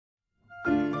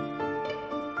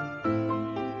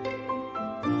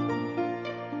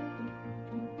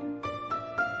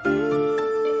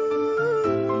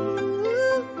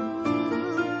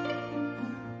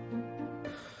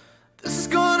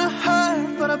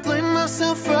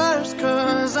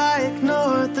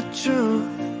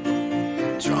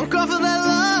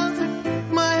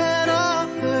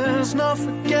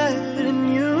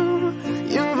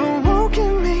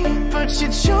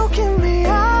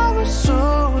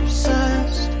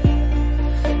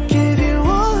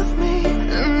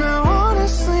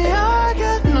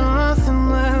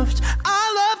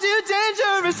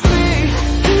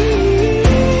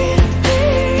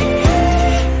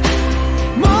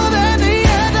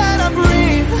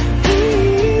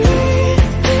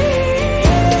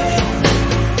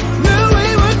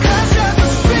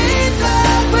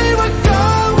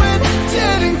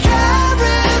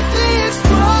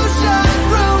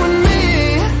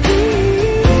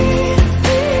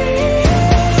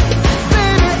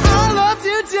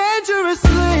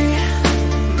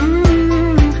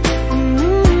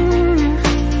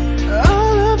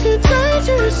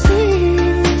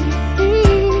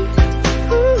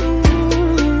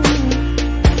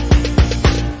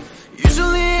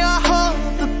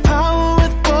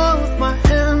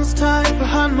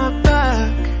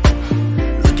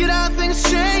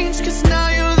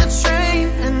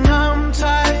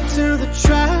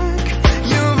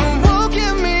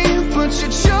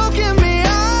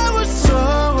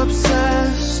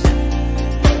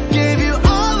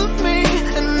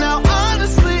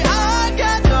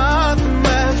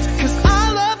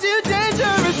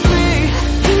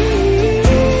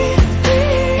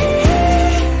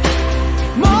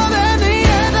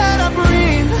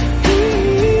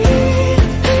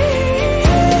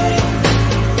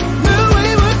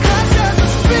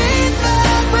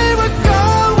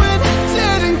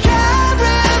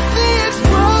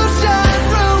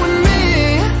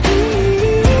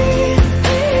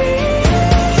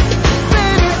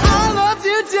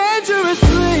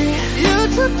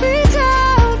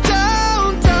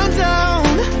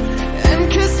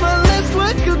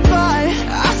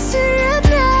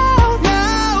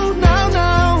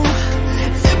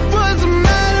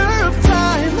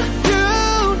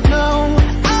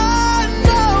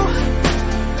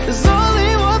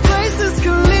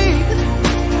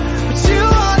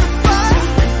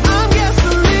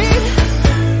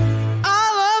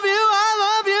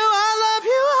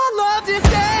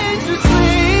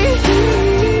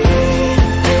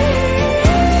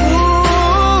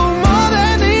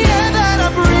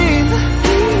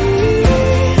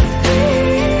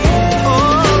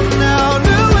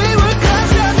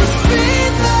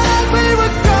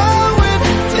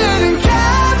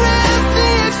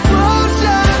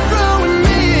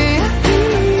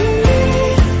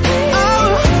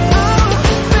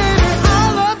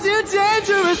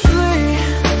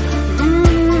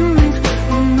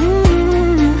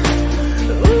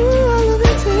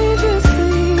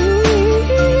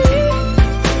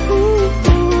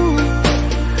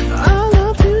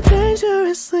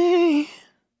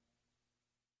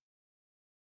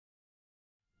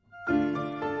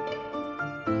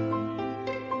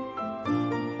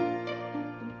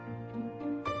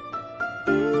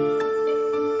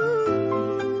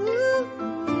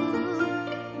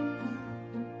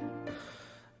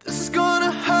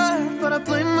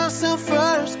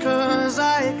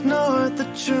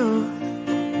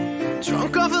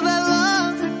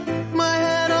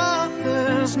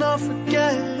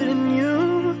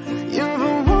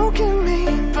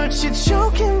but you're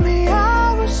choking me.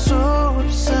 I was so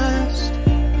obsessed.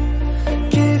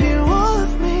 Gave you all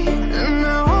of me, and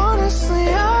now honestly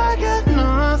I got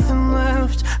nothing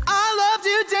left. I loved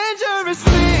you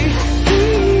dangerously.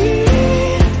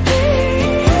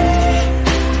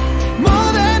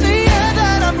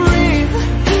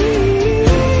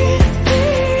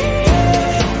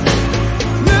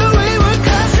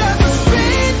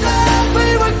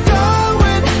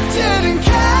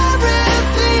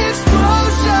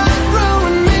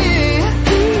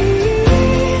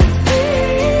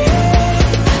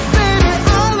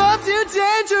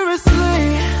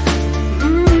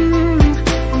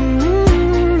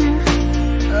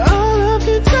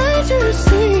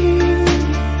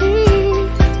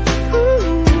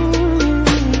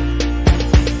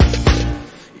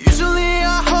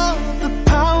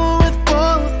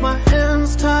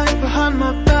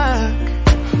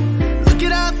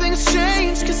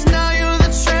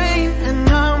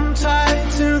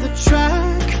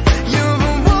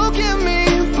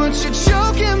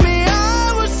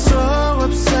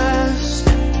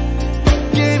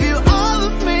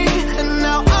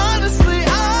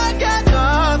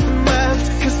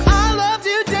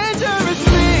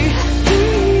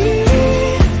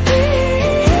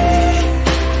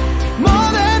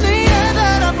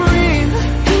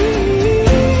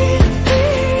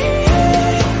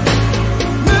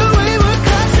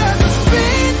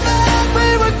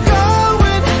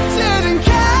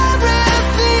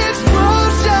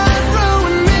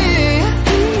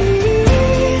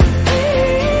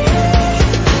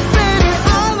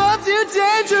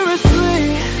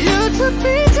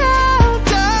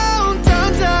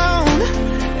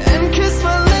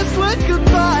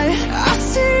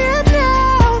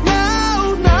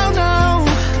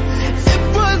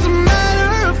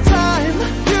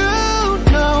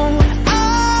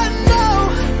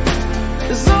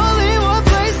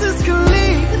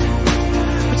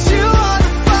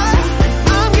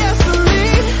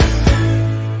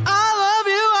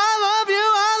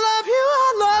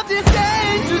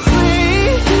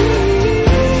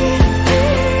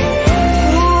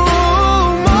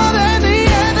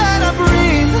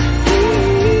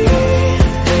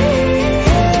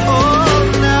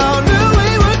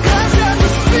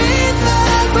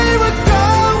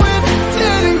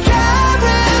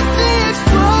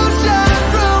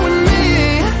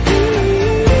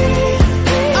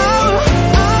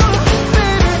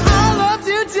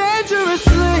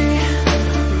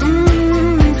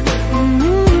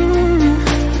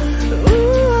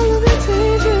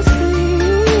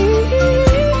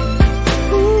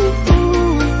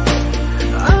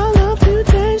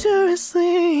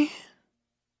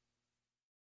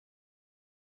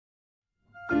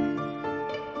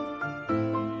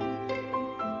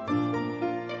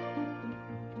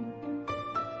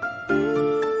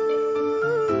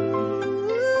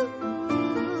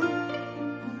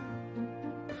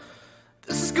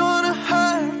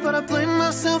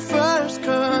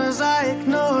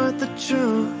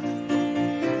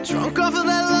 Drunk off of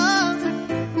that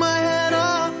love, my head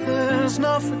up, there's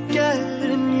no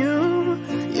forgetting you.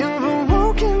 You've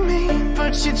awoken me,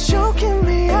 but you're choking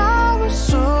me. I was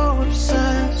so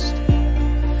obsessed.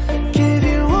 Gave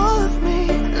you all of me,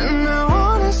 and now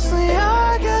honestly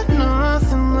I got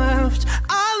nothing left.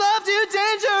 I loved you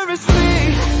dangerously.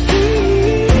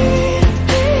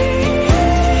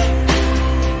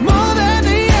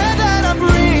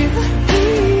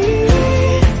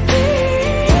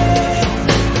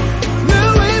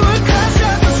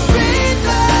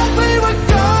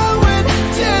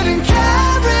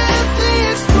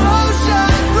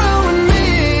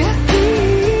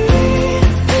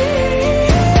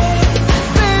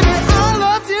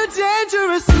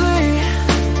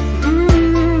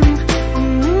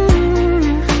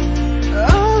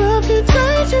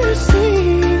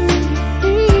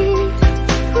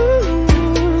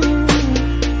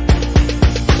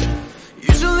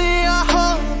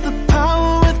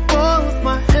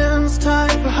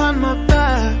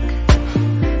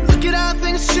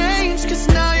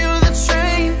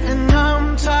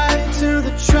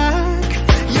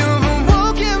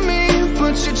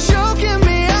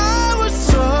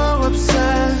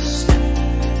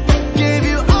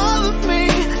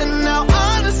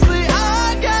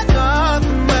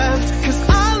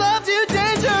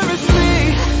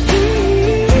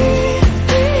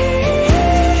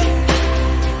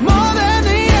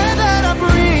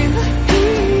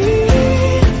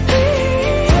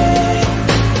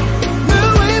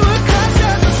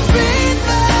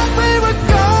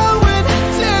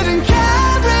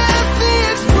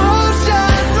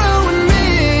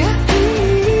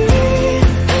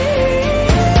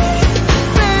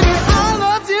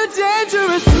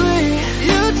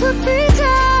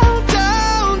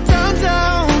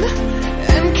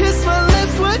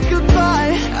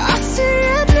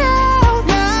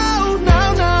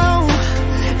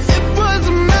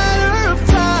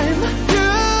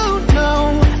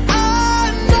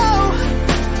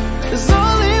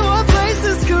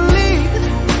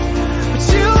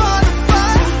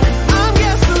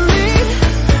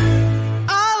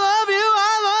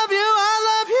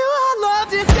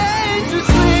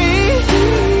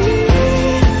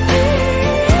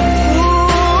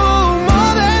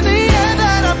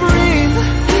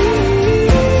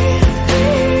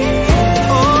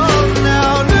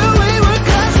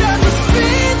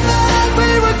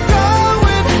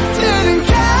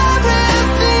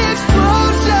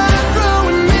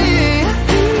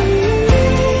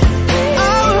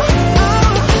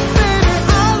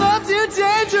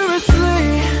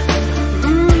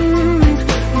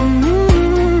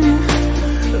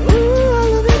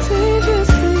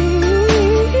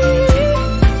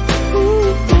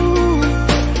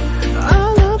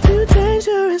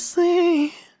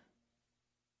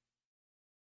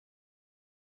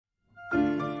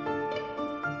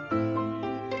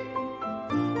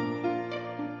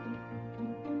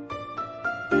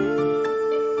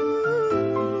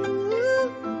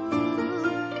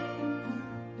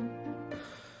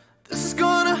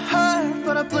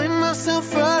 myself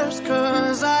first,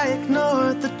 'cause I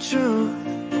ignored the truth.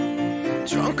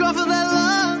 Drunk off of that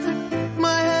love,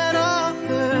 my head up,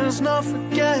 there's no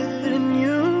forgetting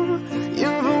you.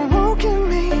 You've awoken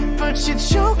me, but you're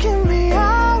choking me.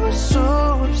 I was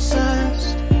so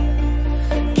obsessed.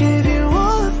 Gave you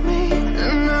all of me,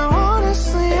 and now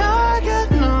honestly I got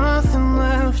nothing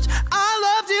left. I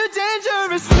loved you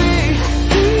dangerously.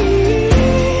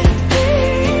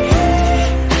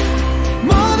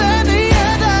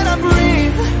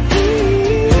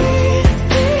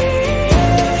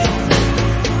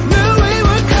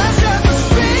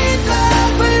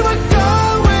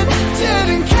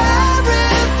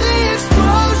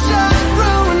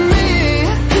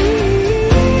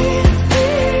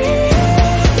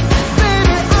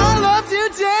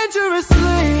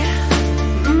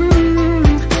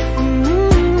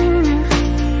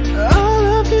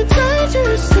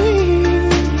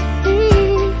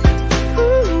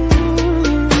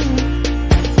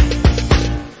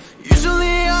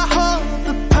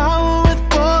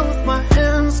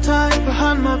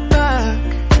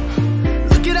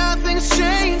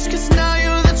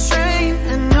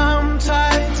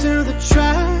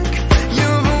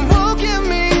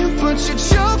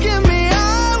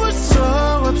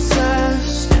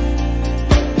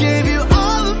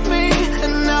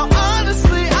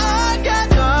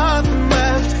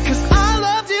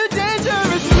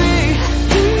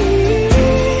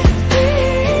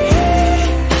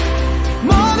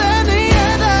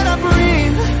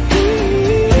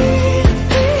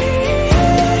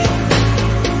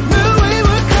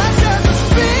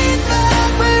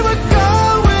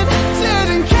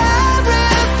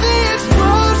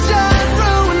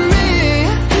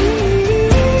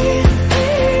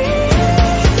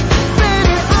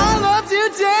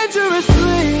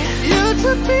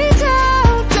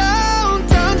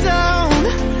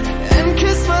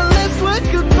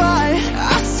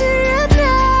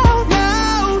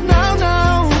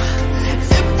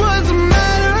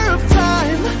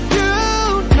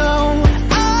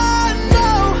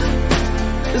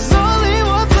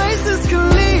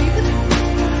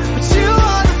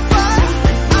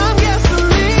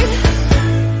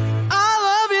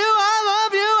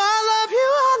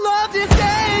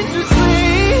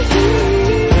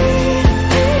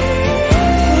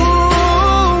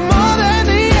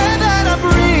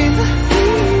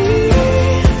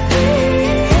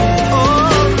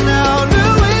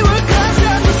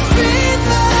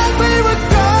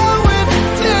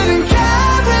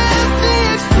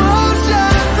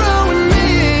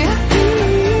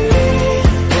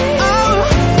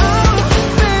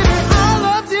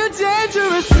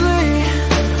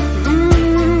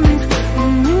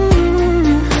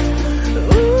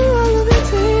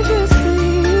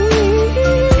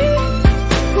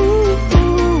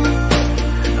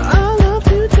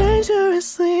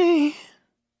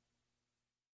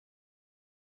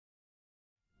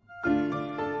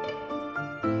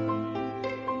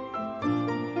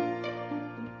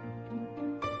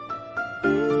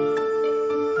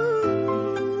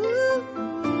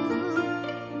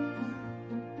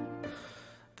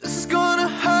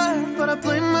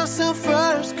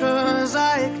 First, 'cause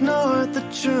I ignored the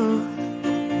truth.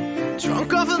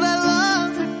 Drunk off of that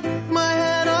love, my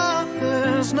head up,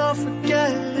 there's no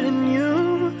forgetting you.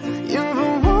 You've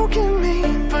awoken me,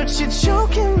 but you're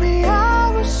choking me.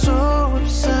 I was so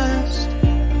obsessed.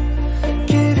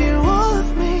 Gave you all of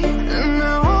me, and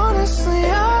now honestly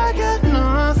I got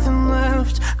nothing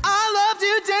left. I loved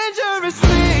you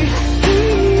dangerously.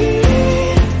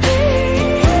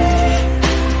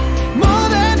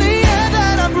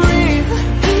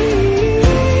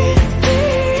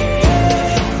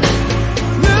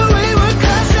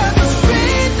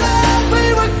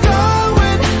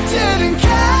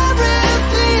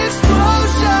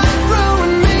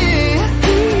 Me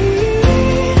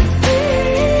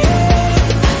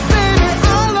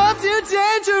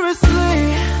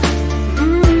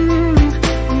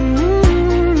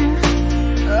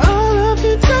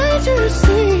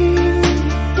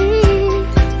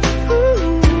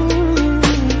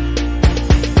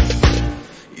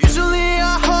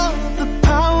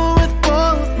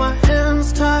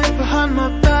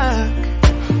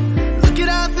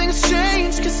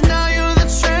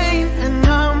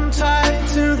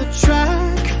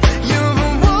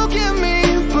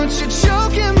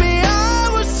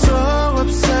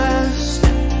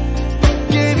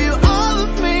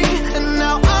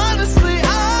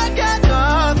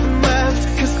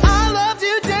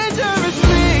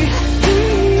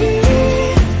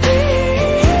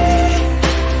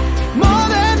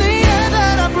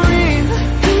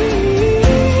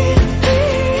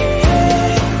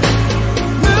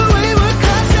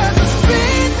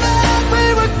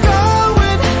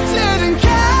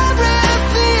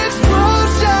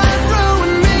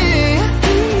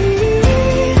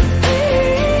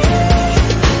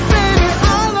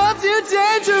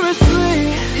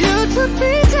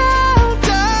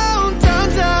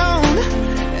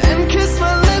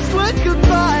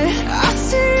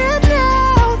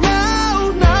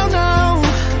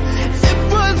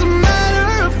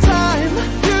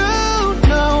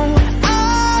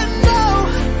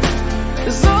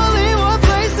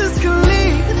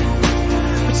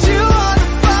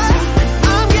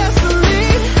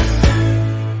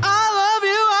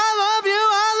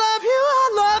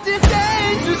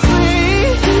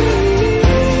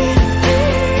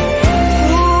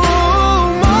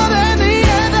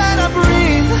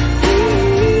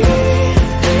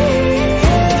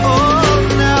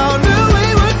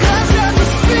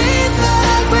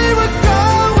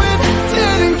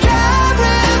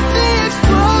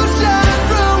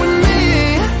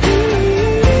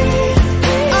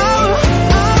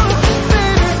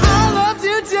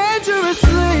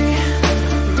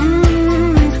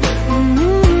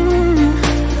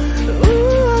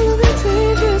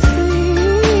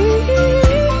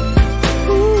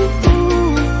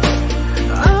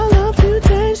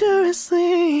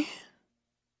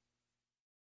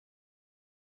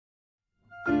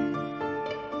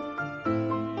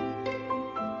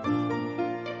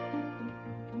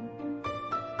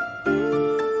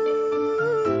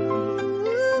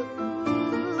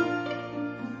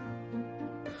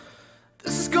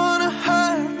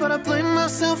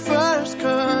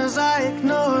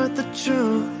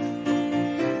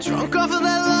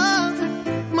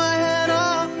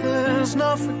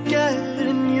no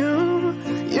forgetting you.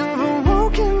 You've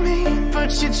awoken me, but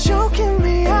you're choking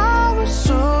me. I was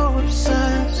so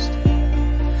obsessed.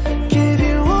 Gave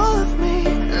you all of me,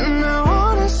 and now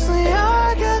honestly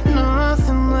I got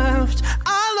nothing left.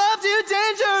 I loved you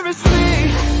dangerously.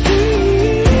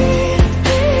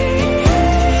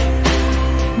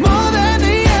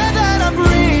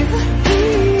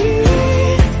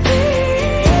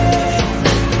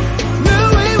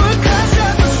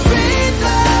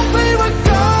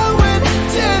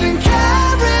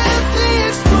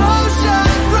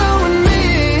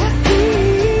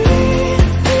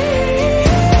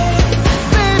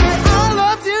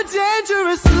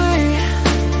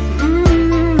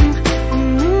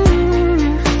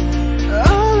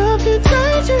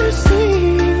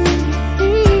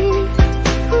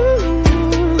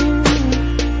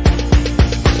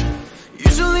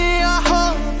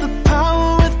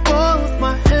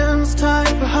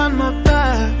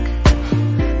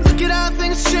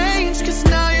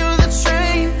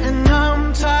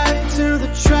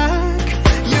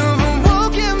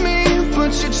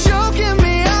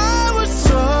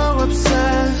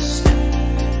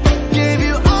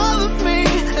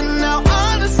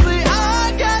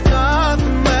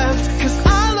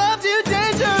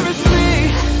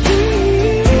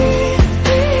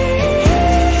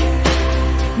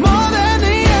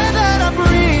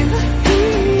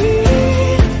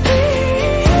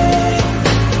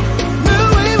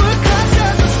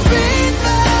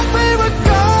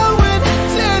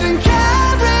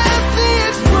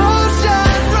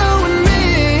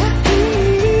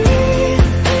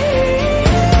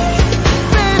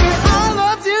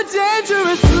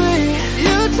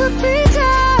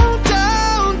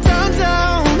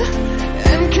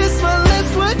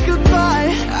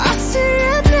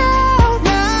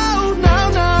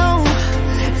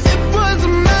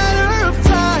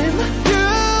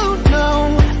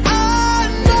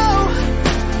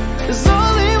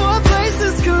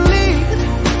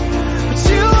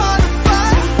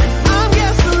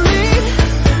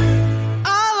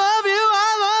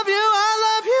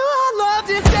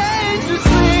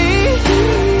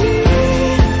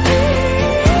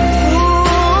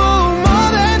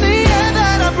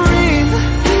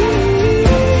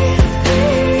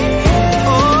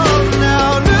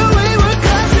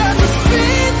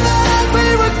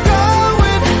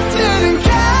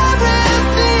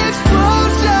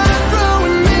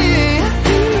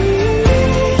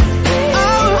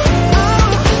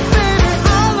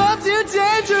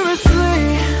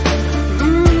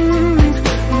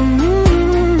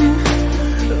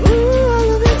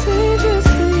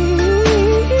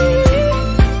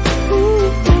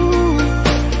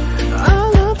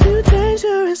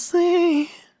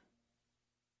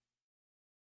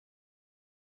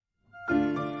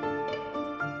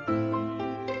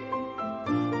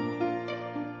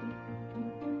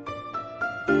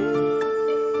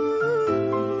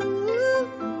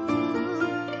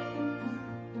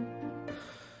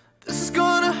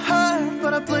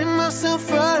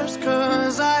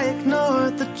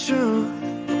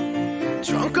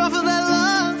 Drunk off of that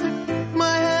love,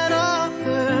 my head up,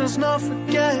 there's no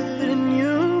forgetting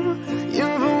you.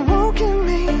 You've awoken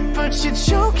me, but you're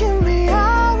choking me.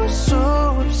 I was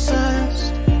so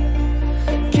obsessed.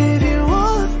 Gave you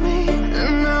all of me,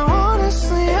 and now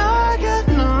honestly I got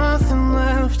nothing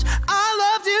left. I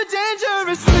loved you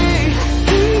dangerously.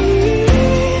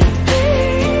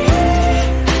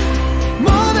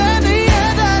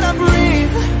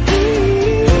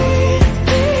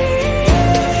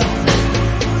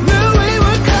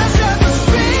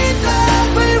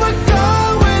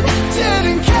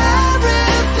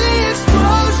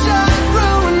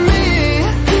 Ruin me.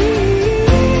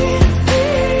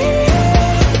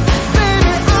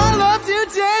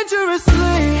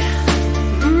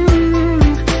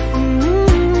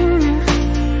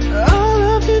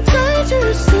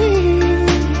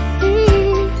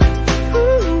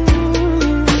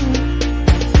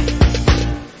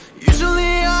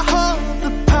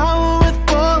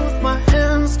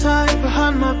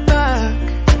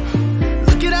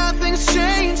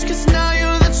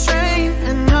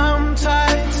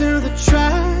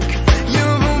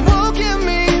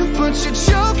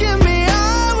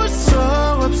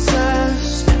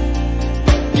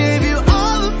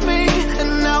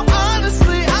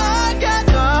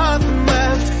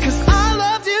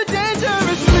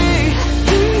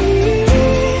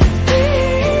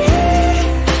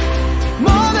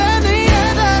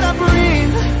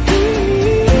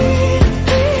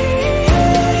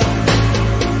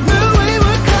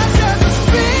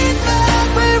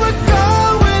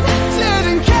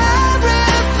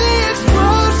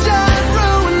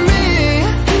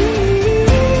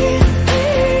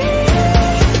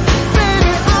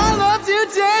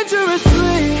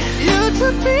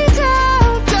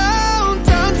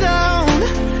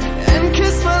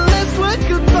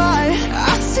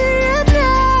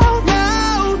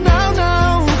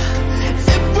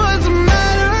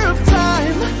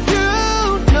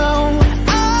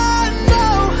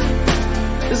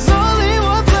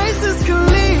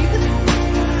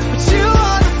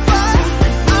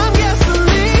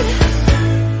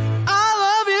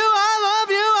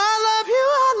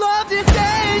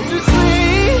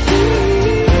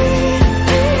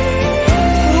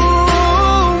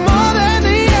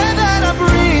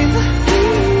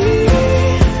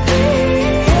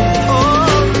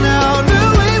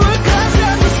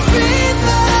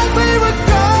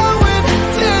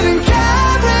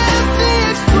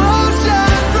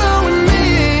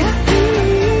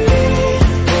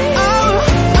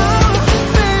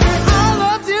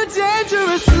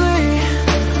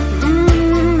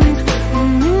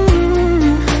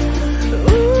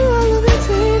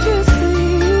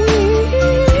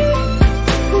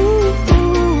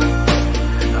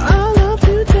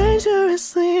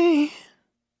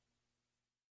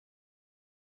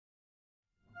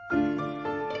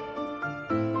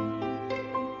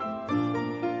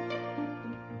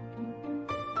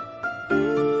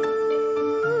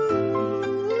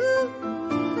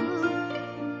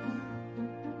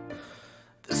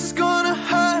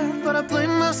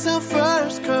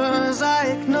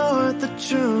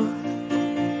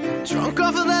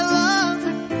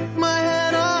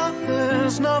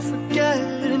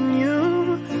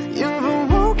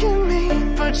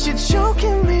 but you're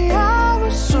choking me. I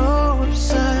was so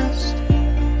obsessed.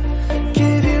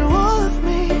 Gave you all of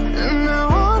me, and now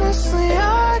honestly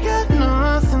I got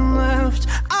nothing left.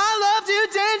 I loved you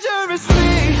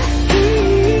dangerously.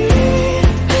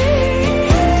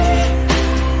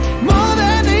 More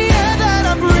than the air that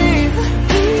I breathe.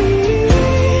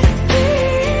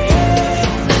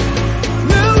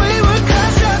 Knew we would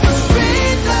crash at the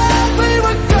speed that we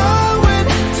were going.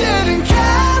 Didn't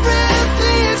care if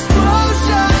the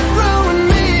explosion ruined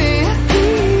me.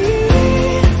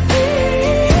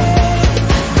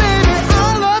 Baby, I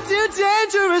loved you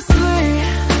dangerously.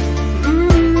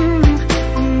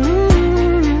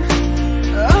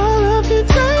 I love you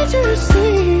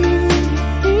dangerously.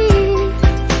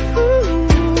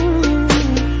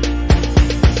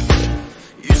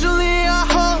 Usually I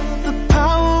hold the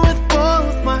power with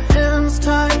both my hands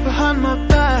tied behind my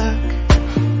back.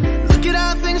 Look at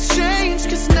how things change,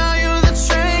 'cause now you're the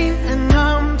train and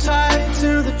I'm tied to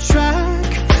the track.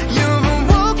 You've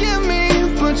awoken me,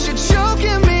 but you're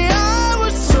choking me. I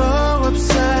was so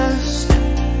obsessed.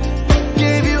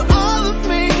 Gave you all of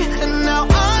me, and now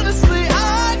honestly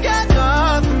I got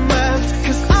nothing left.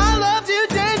 'Cause I loved you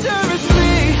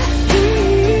dangerously.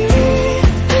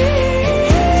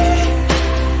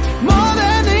 More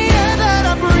than the air that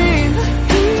I breathe.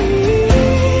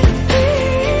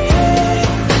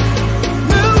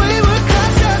 Knew we would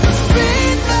crash at the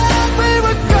speed that we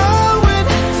were going.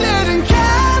 Didn't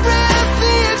care if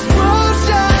the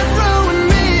explosion ruined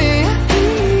me.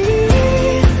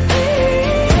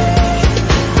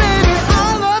 Baby, I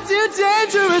loved you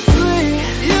dangerously.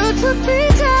 You took me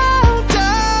down,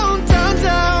 down, down,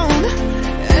 down,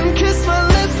 and kissed my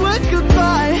lips with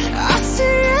goodbye. I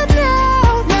see it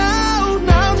now, now,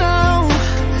 now, now.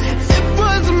 It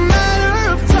was a matter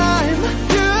of time.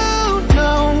 You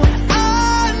know,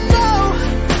 I know,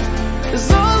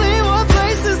 there's only one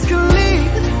place this can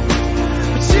lead.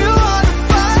 But you are the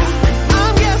fire,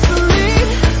 I'm gasoline.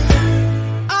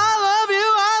 I love you,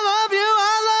 I love you,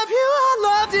 I love you, I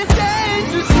loved you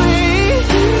dangerously.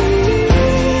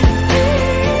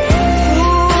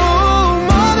 Ooh,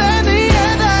 more than the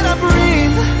air that I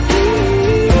breathe.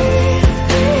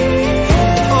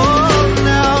 Oh,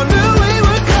 now knew we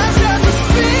would crash at the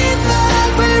speed that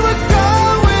we were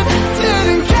going.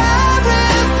 Didn't care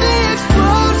if the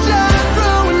explosion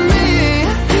ruined me.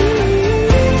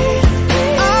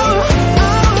 Oh,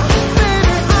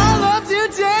 baby, I loved you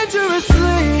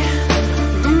dangerously.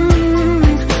 Ooh,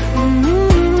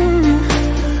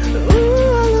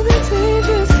 I love you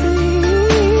dangerously.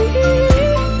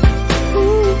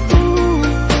 Ooh,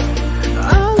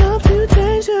 I love you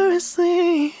dangerously.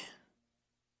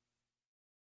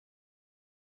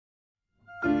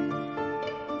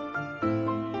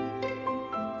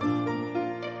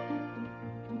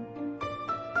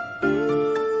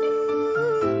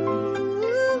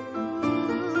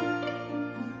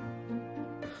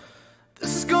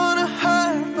 This is gonna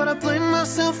hurt, but I blame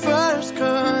myself first,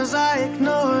 'cause I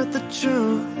ignored the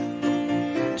truth.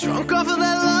 Drunk off of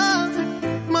that love,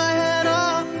 my head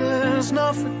up, there's no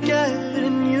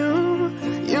forgetting you.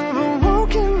 You've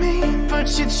awoken me, but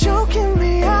you're choking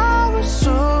me. I was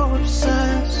so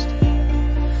obsessed.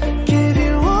 Gave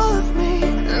you all of me,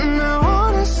 and now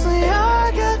honestly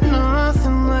I got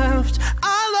nothing left.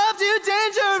 I loved you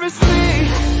dangerously.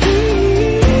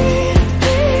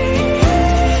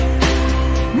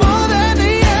 More than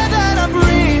the air that I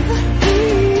breathe.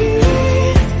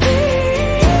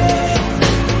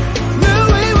 Knew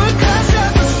we would crash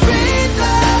at the speed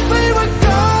that we were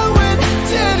going.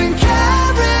 Didn't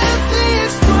care if the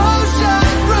explosion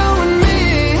ruined me.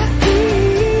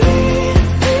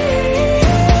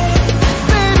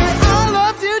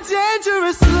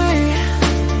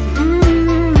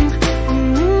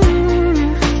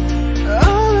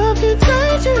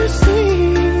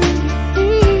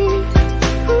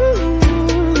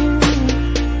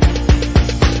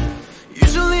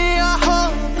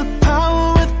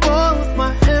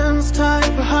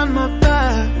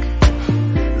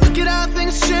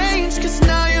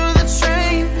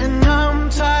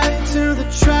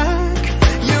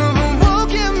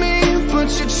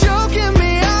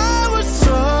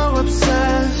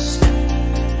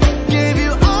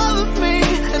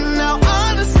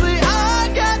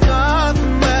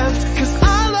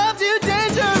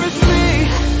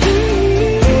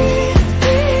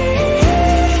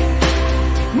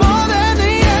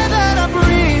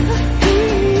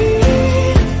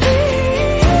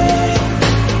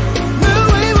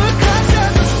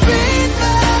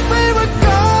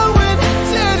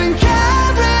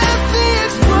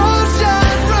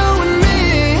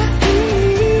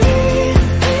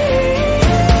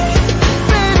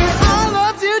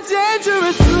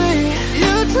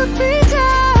 took me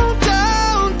down,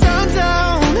 down, down,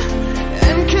 down,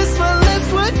 and kissed my lips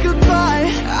with goodbye.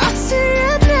 I see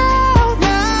it now,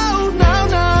 now, now,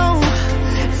 now.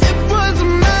 It was a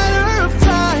matter of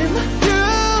time. You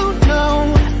know,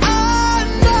 I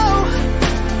know,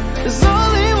 there's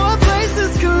only one place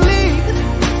this can lead,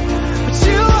 but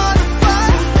you are the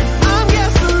fire, I'm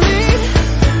gasoline.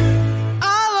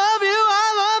 I love you, I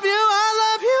love you, I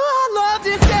love you, I loved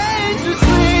you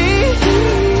dangerously.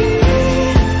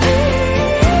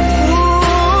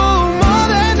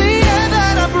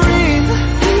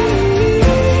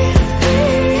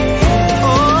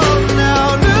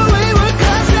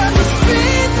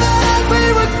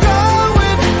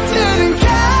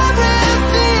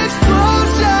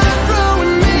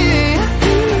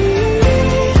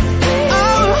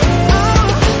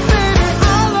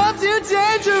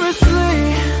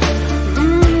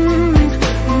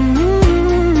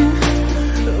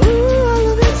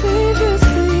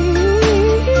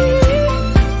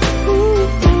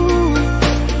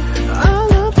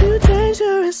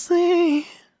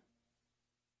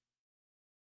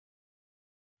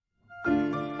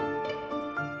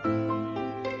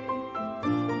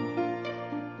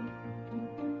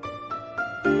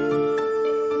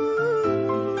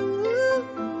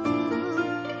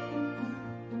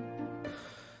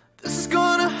 This is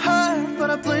gonna hurt, but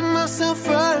I blame myself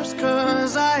first,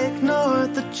 'cause I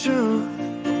ignored the truth.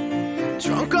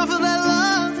 Drunk off of that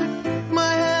love,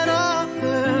 my head up,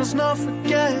 there's no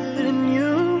forgetting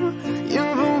you.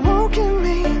 You've awoken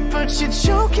me, but you're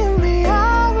choking me.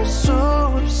 I was so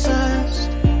obsessed.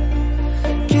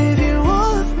 Gave you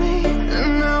all of me,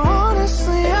 and now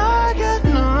honestly I got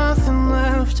nothing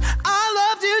left. I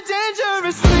loved you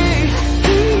dangerously.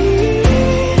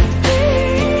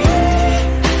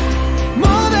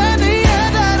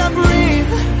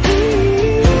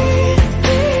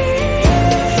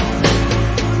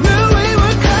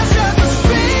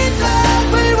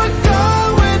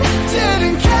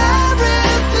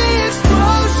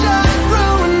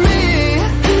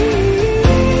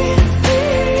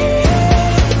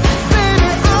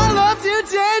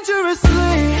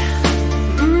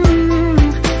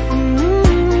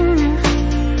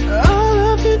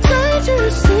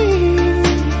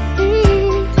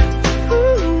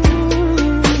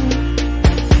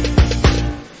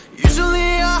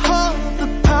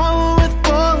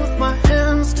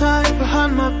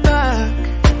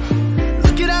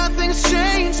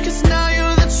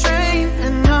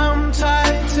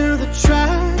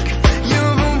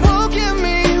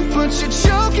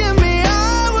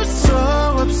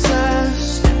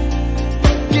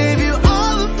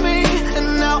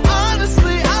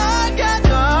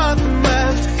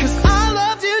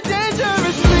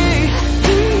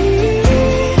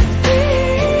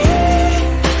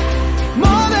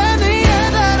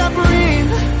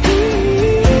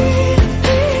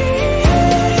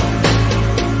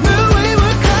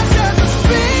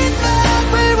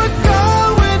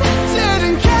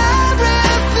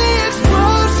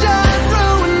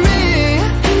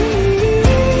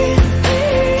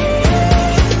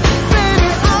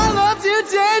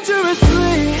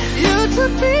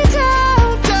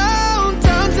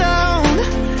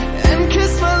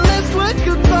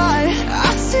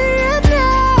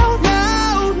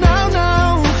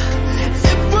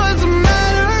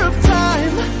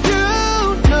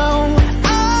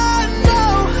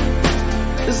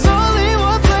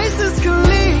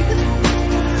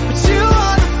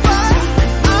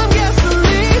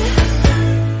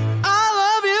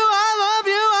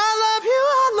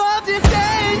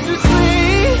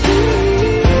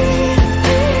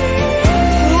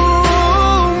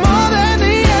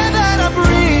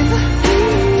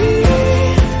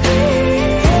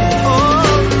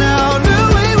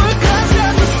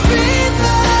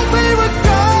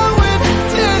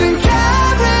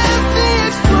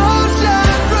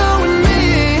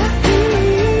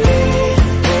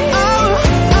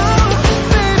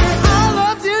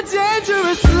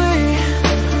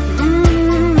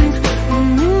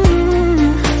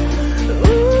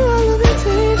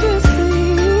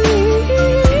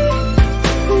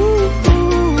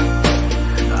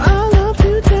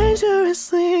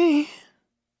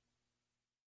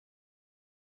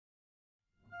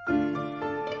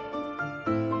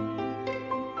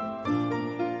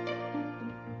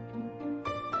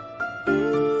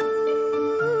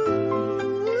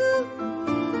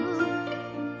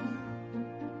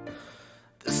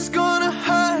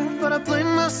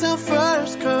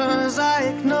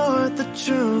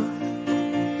 truth.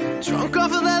 Drunk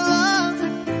off of that love,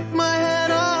 my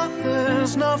head up,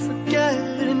 there's no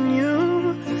forgetting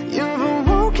you. You've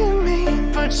awoken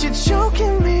me, but you're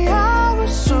choking me. I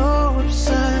was so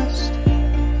obsessed.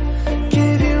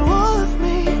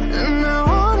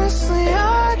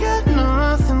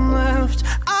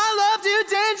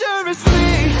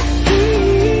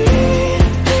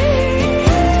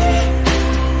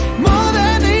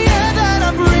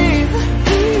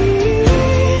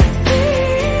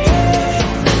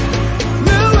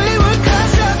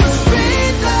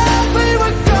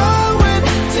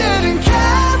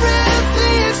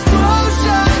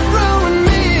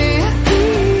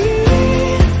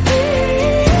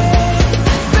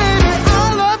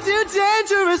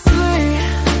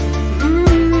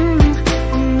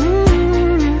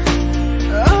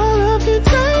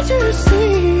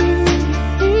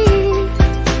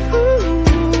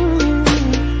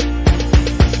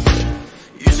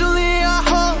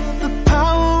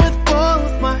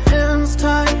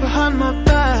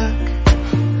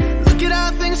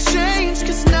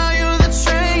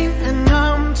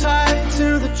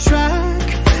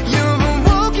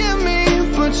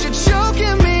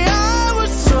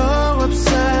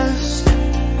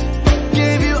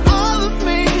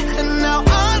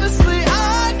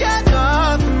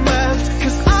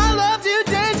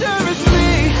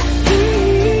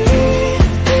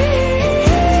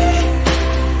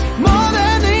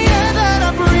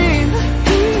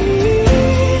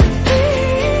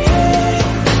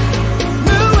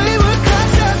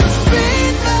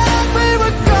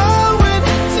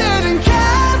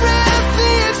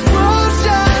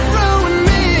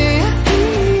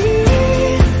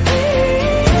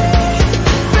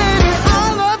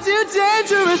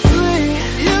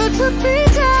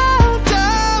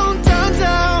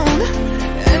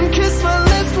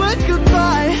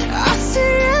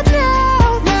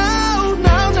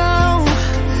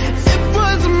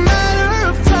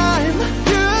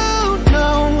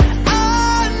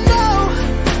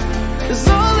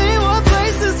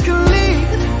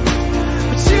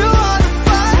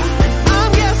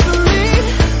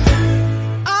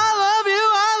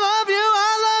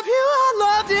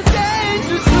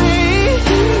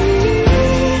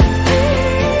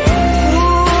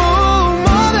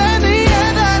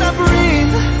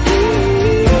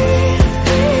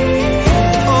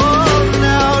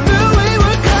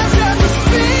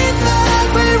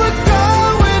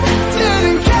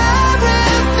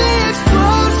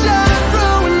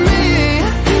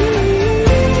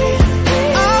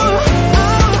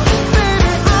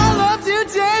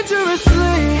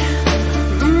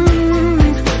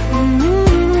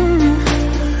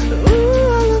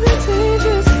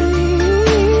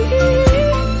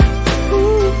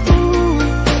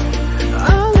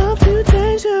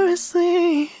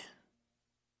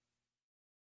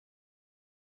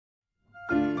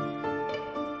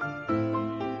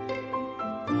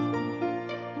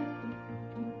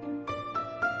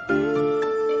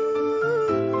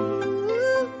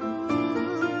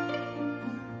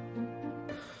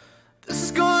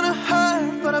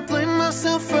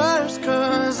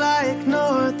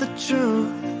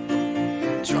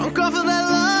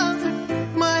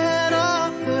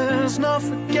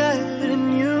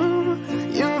 forgetting you.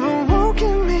 You've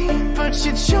awoken me, but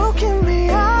you're choking me.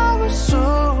 I was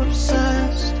so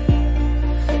obsessed.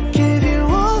 Gave you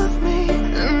all of me,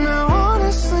 and now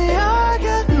honestly I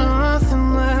got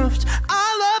nothing left. I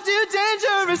loved you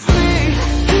dangerously.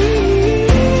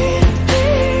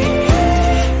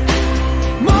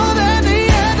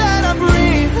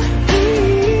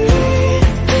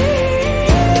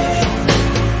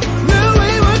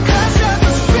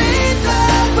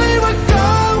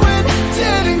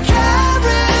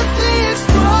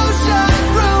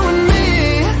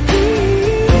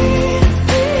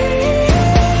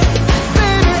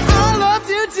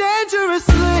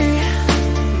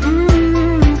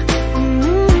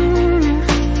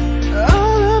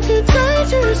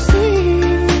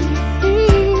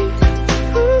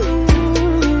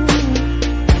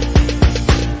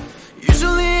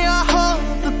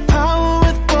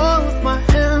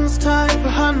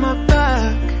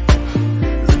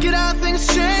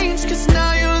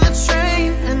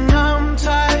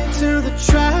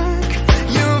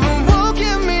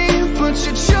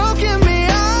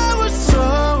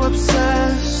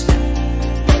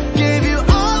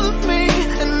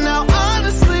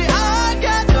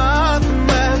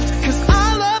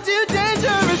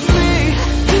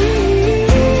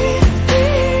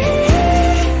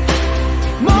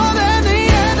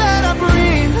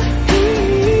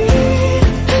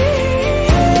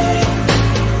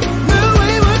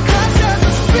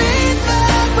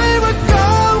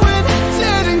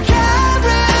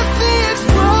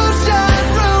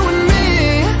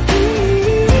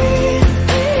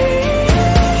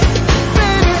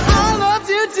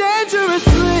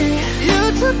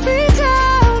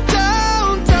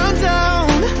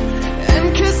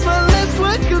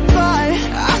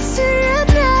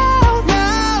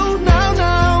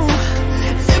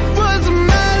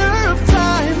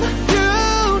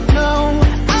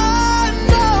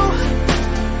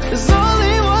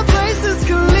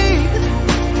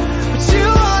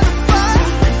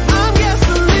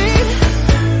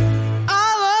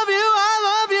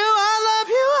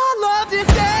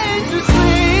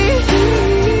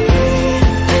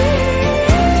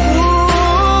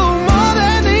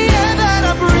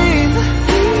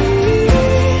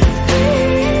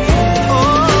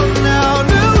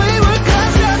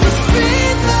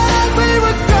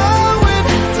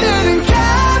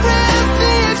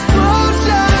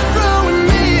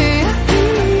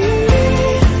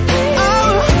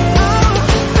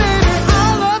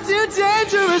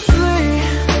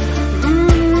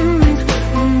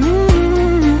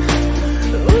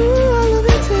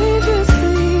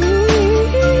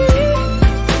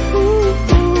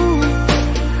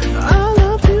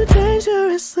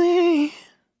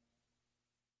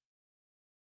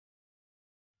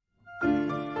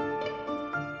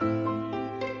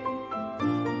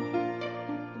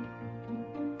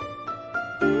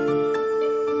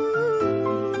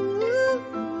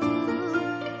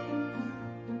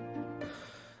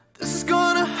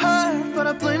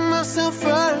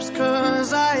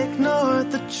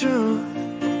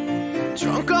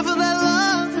 Drunk off of that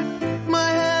love, my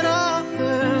head up,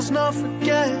 there's no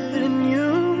forgetting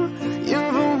you.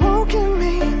 You've awoken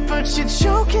me, but you're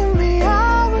choking me.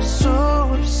 I was so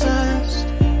obsessed.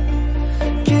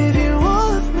 Gave you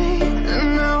all of me,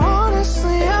 and now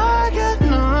honestly I got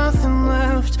nothing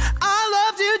left. I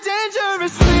loved you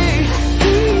dangerously.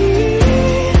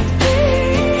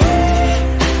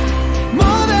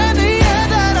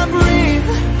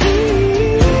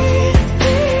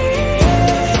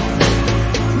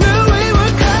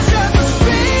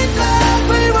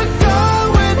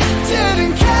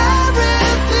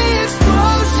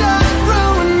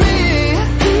 Me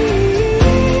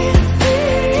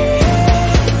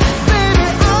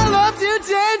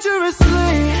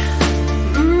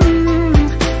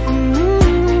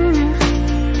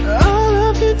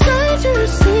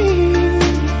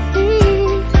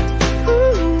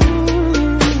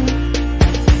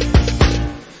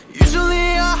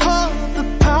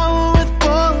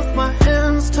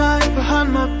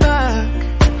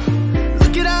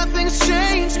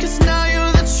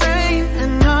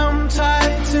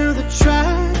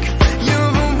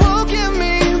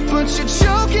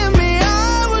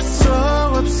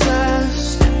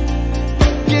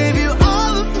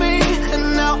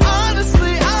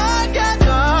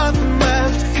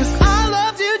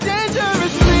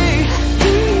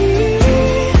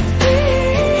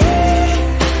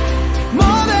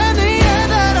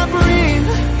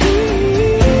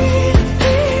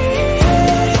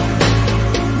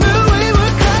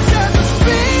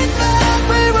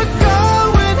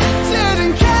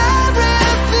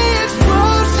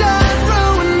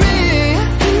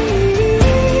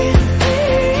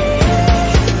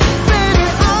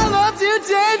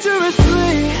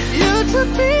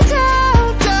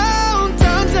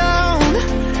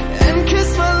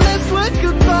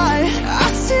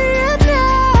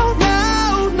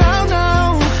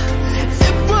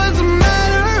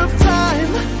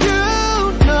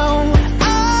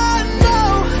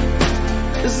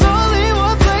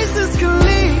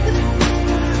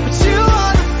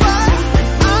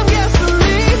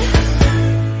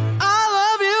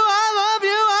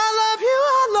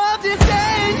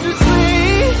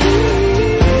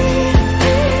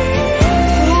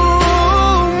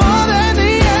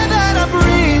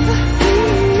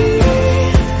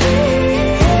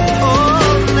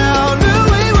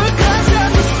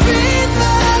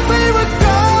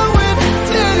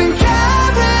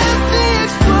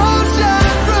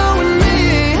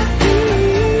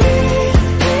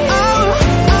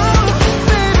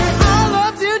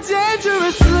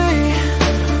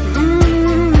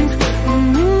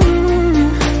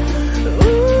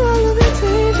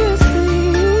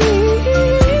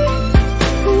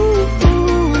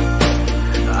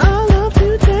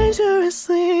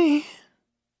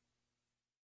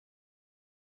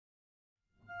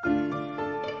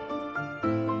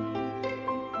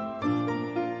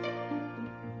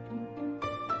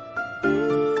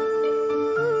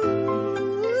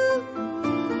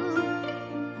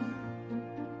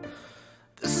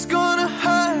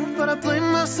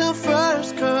myself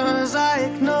first, 'cause I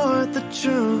ignored the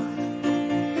truth.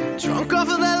 Drunk off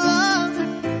of that love,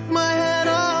 my head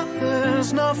up,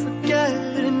 there's no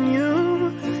forgetting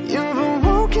you. You've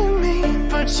awoken me,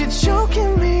 but you're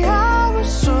choking me. I was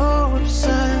so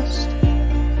obsessed.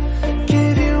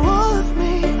 Gave you all of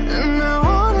me, and now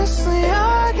honestly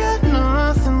I got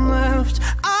nothing left.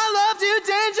 I loved you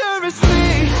dangerously.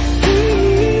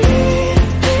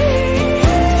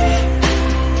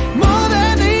 More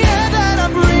than the air that I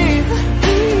breathe.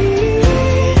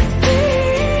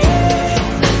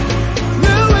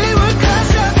 Knew we would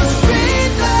crash at the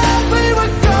speed that we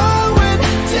were going.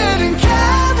 Didn't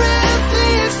care if the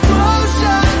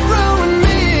explosion ruined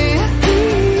me.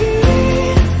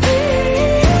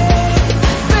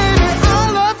 Baby, I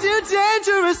loved you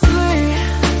dangerously.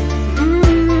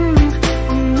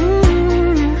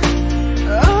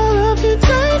 I love you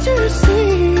dangerously.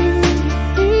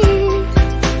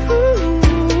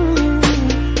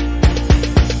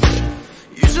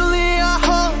 Usually I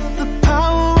hold the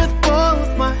power with both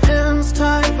my hands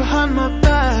tied behind my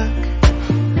back.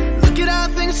 Look at how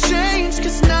things change,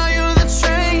 'cause now you're the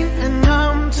train and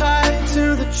I'm tied to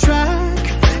the track.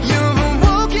 You've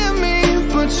awoken me,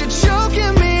 but you're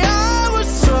choking me. I was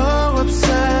so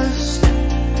obsessed.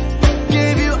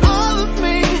 Gave you all of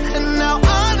me, and now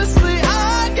honestly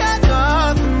I got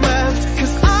nothing left.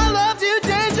 'Cause I loved you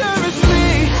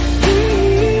dangerously.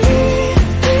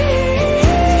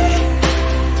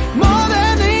 More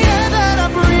than the air that I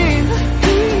breathe.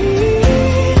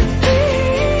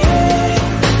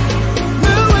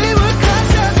 Knew we would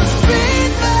crash at the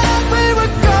speed that we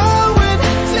were going.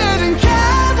 Didn't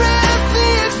care if the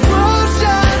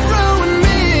explosion ruined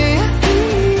me.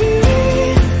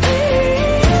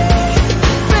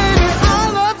 Baby, I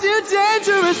loved you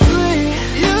dangerously.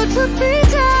 You took me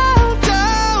down,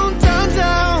 down, down,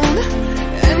 down,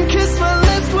 and kissed my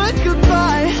lips with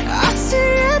goodbye. I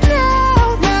see it now,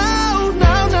 now,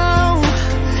 now, now.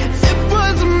 It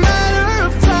was a matter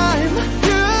of time.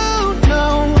 You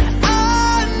know,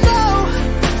 I know,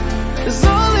 there's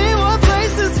only one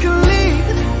place this can lead.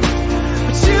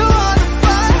 But you are the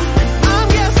fire, I'm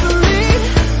gasoline.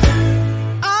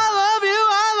 I love you,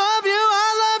 I love you, I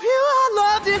love you, I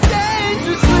loved you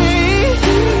dangerously.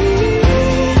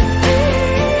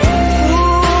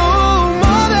 Ooh,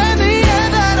 more than the air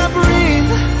that I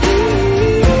breathe.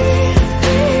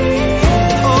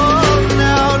 Oh,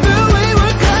 now knew we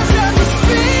would crash at the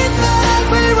speed that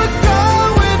we were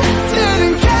going.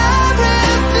 Didn't care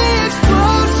if the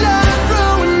explosion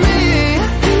ruined me.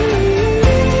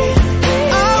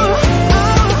 Oh,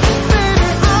 baby,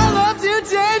 I loved you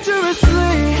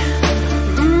dangerously.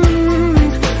 Ooh,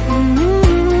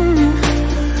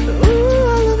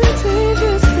 I love you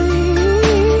dangerously.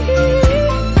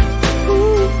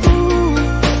 Ooh,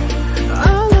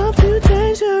 I love you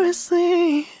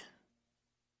dangerously.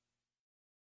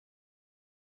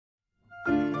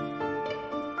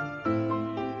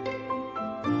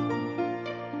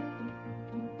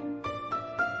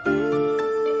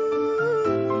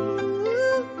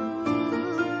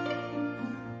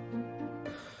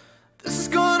 This is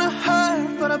gonna hurt,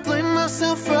 but I blame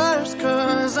myself first,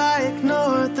 'cause I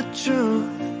ignored the truth.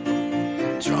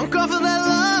 Drunk off of that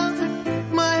love,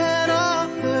 my head up,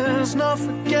 there's no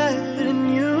forgetting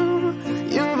you.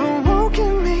 You've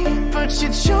awoken me, but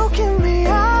you're choking me.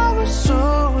 I was so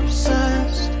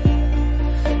obsessed.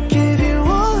 Gave you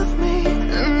all of me,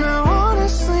 and now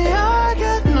honestly I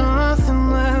got nothing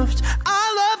left. I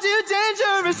loved you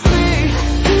dangerously.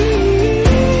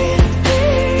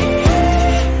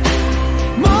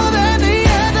 More than the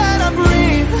air that I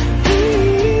breathe.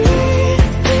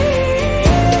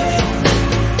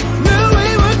 Knew we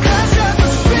would crash at the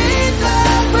speed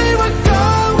that we were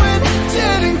going.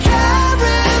 Didn't care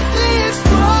if the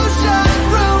explosion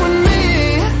ruined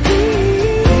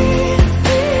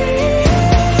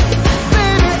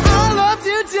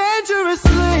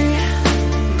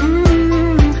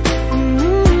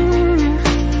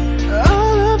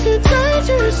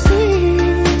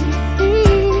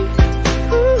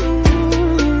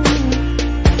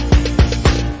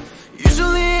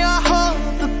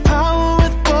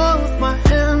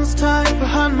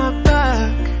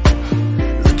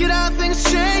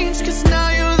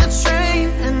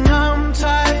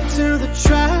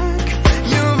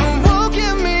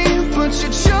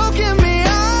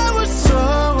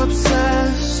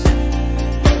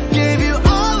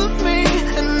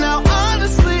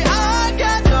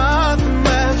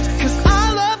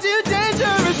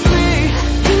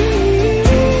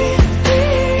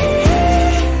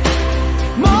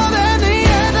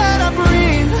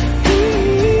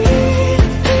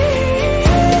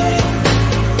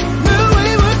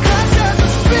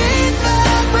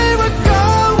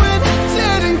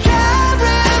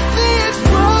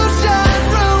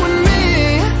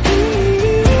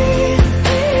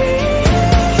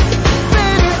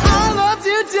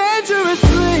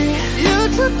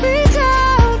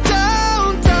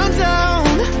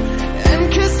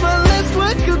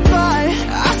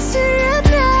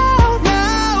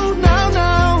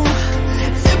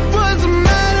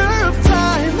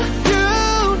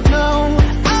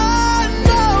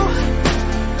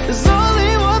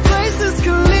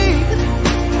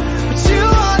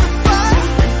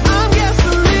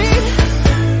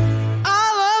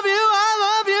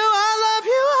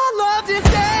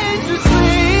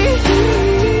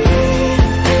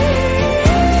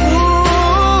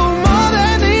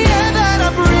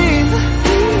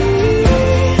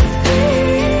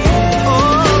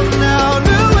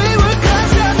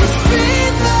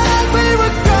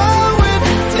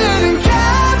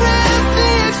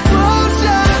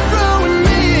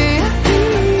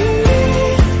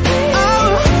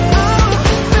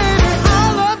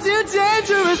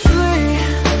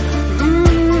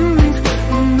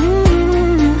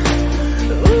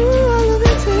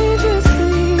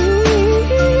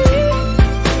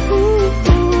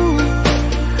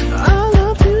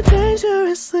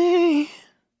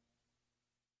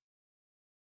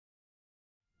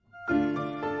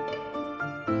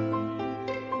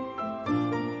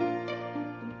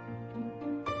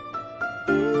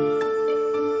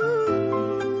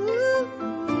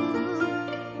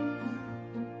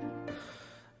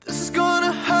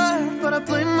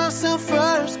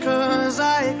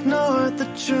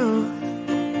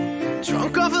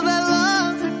Drunk off of that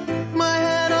love, my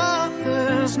head up,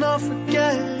 there's no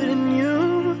forgetting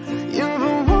you. You've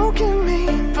awoken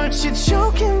me, but you're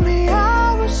choking me.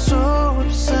 I was so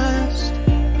obsessed.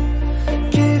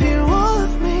 Gave you all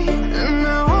of me, and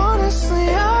now honestly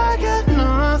I got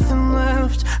nothing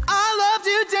left. I loved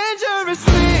you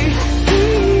dangerously.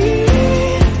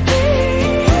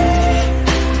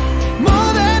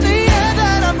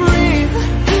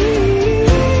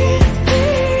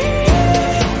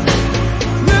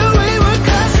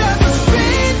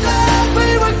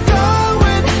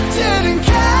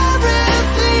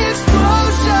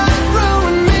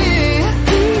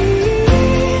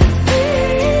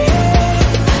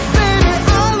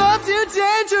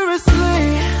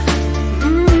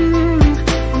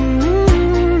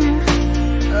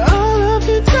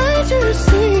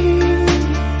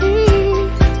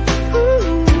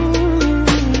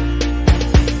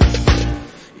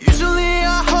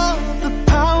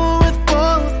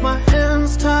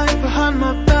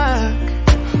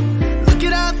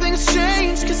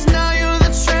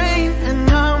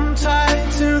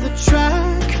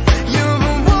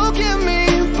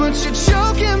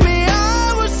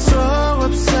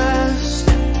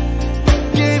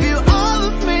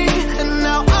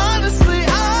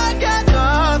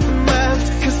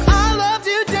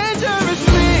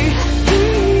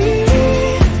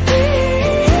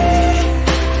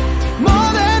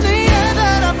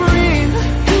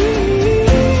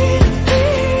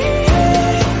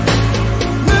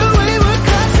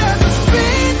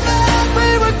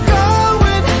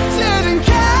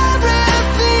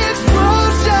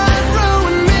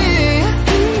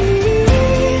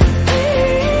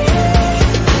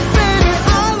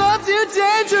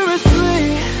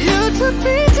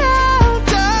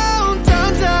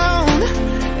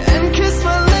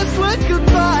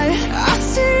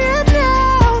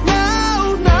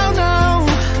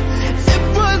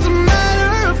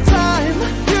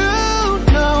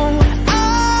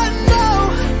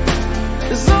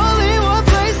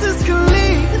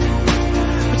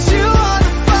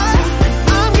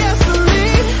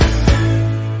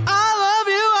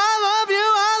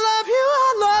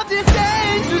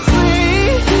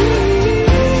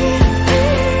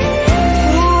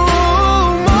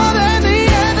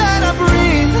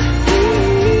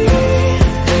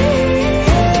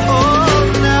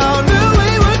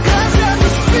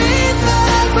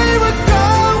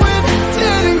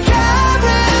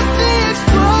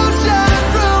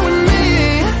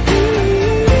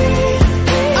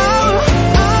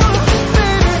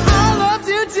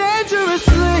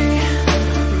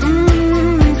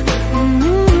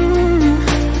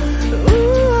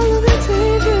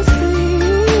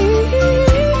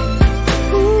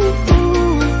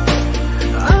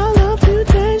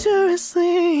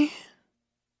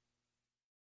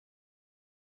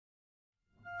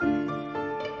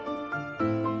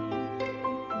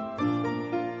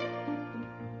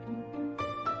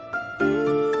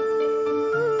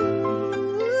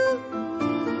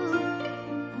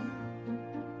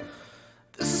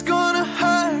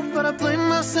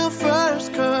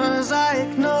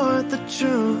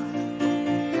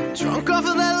 Drunk off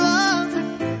of that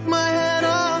love, my head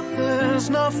up, there's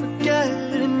no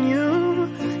forgetting you.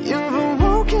 You've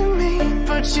awoken me,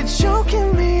 but you're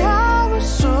choking me. I was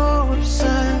so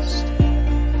obsessed.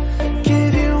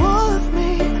 Gave you all of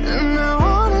me, and now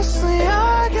honestly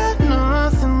I got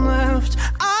nothing left.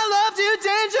 I loved you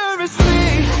dangerously.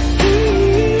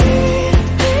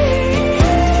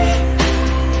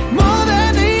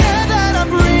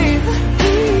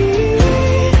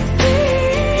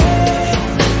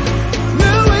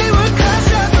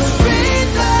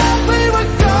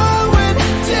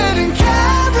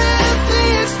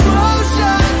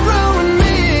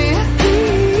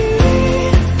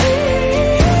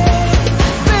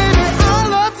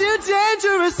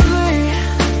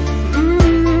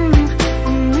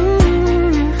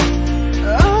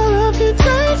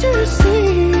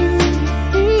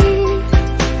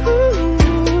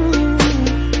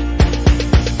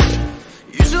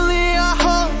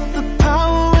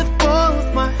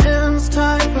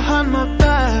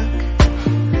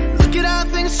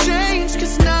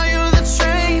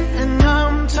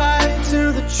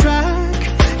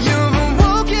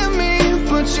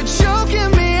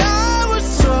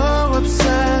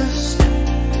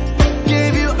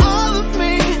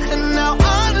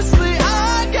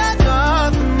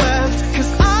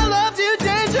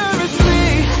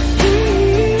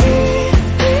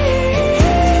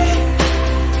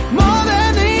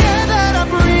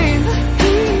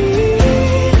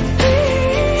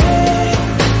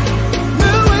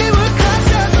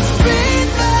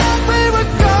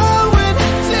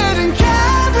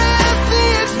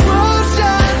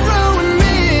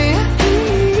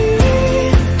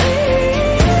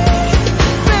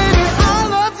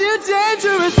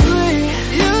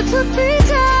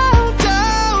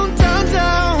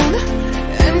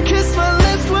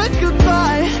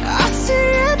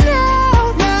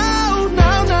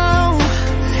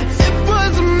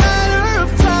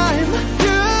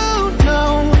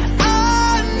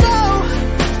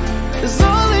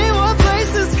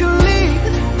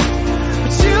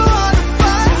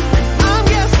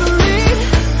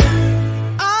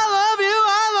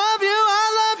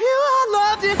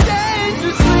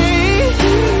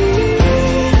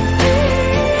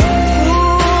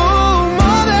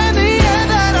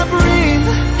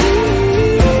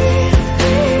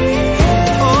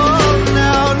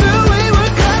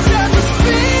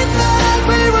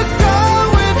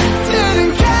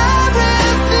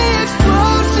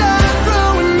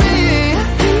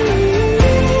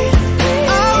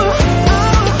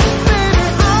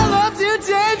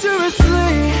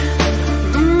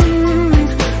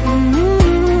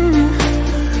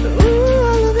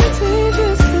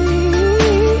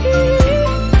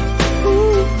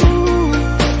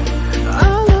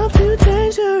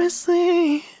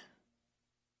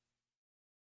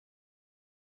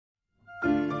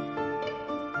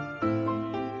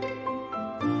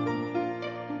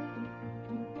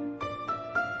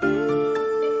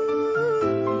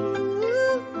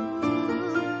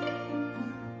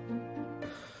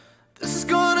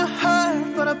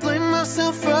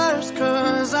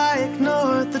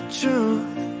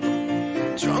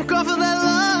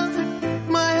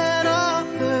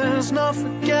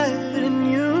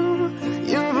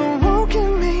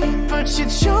 but you're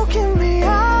choking me.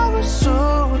 I was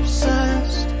so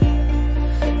obsessed.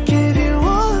 Gave you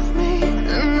all of me,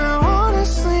 and now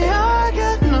honestly I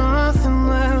got nothing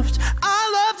left. I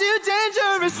loved you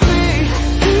dangerously.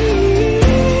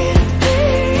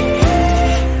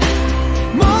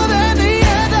 More than the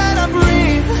air that I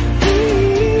breathe.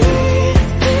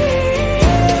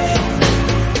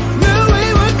 Knew we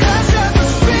would crash at the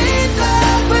speed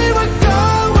that we were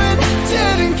going.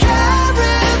 Didn't care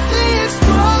if the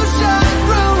explosion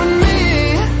ruined me.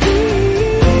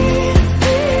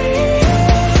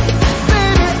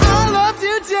 Baby, I loved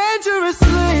you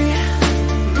dangerously.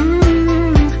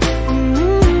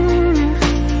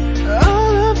 I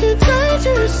love you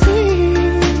dangerously.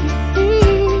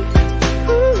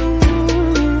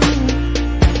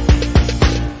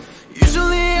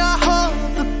 Usually I hold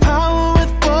the power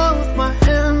with both my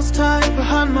hands tied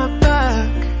behind my back.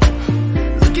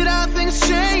 Look at how things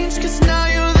change, 'cause now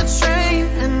you're the train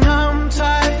and I'm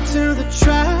tied to the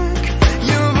track.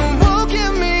 You've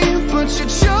awoken me, but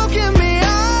you're choking me.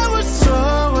 I was so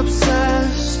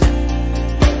obsessed.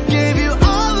 Gave you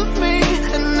all of me,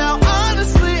 and now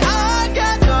honestly I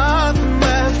got nothing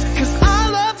left. 'Cause I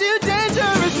loved you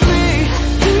dangerously.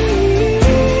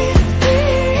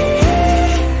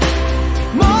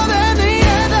 More than the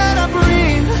air that I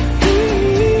breathe.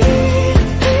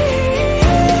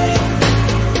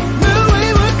 Knew we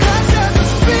would crash at the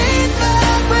speed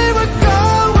that we were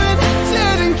going.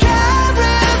 Didn't care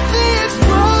if the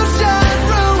explosion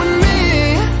ruined me.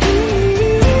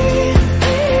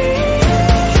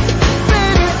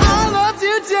 Baby, I loved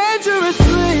you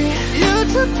dangerously. You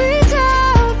took me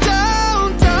down, down,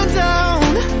 down, down,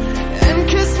 and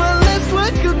kissed my lips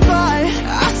with goodbye.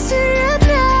 I see it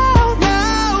now,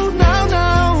 now, now,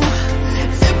 now.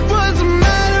 It was a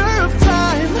matter of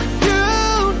time. You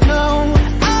know,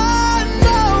 I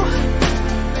know,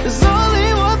 there's only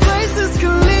one place this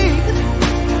can lead.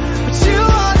 But you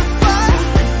are the fire,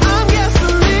 I'm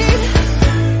gasoline.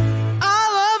 I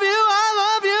love you, I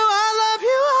love you, I love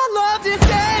you, I loved you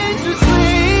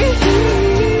dangerously.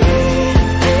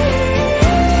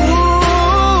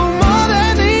 Ooh, more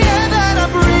than the air that I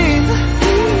breathe.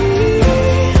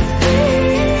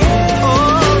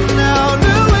 Oh, now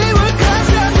knew we would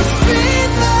crash at the speed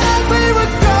that we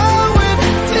were going.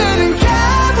 Didn't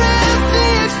care if the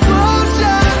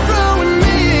explosion ruined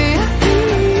me.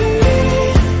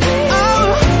 Oh,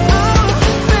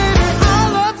 baby, I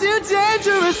loved you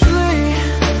dangerously.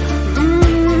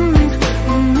 Ooh,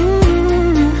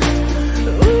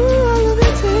 I love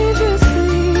you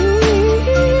dangerously.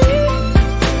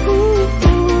 Ooh,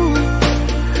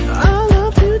 I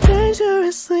love you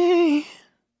dangerously.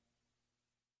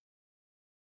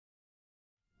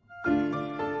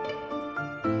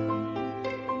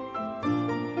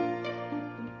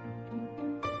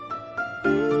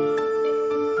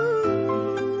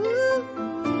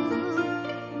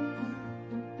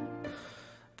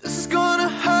 This is gonna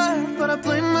hurt, but I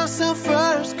blame myself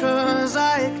first, 'cause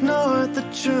I ignored the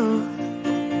truth.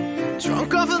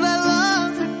 Drunk off of that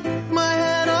love, my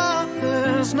head up,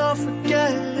 there's no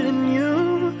forgetting you.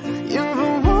 You've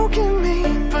awoken me,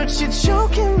 but you're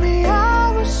choking me.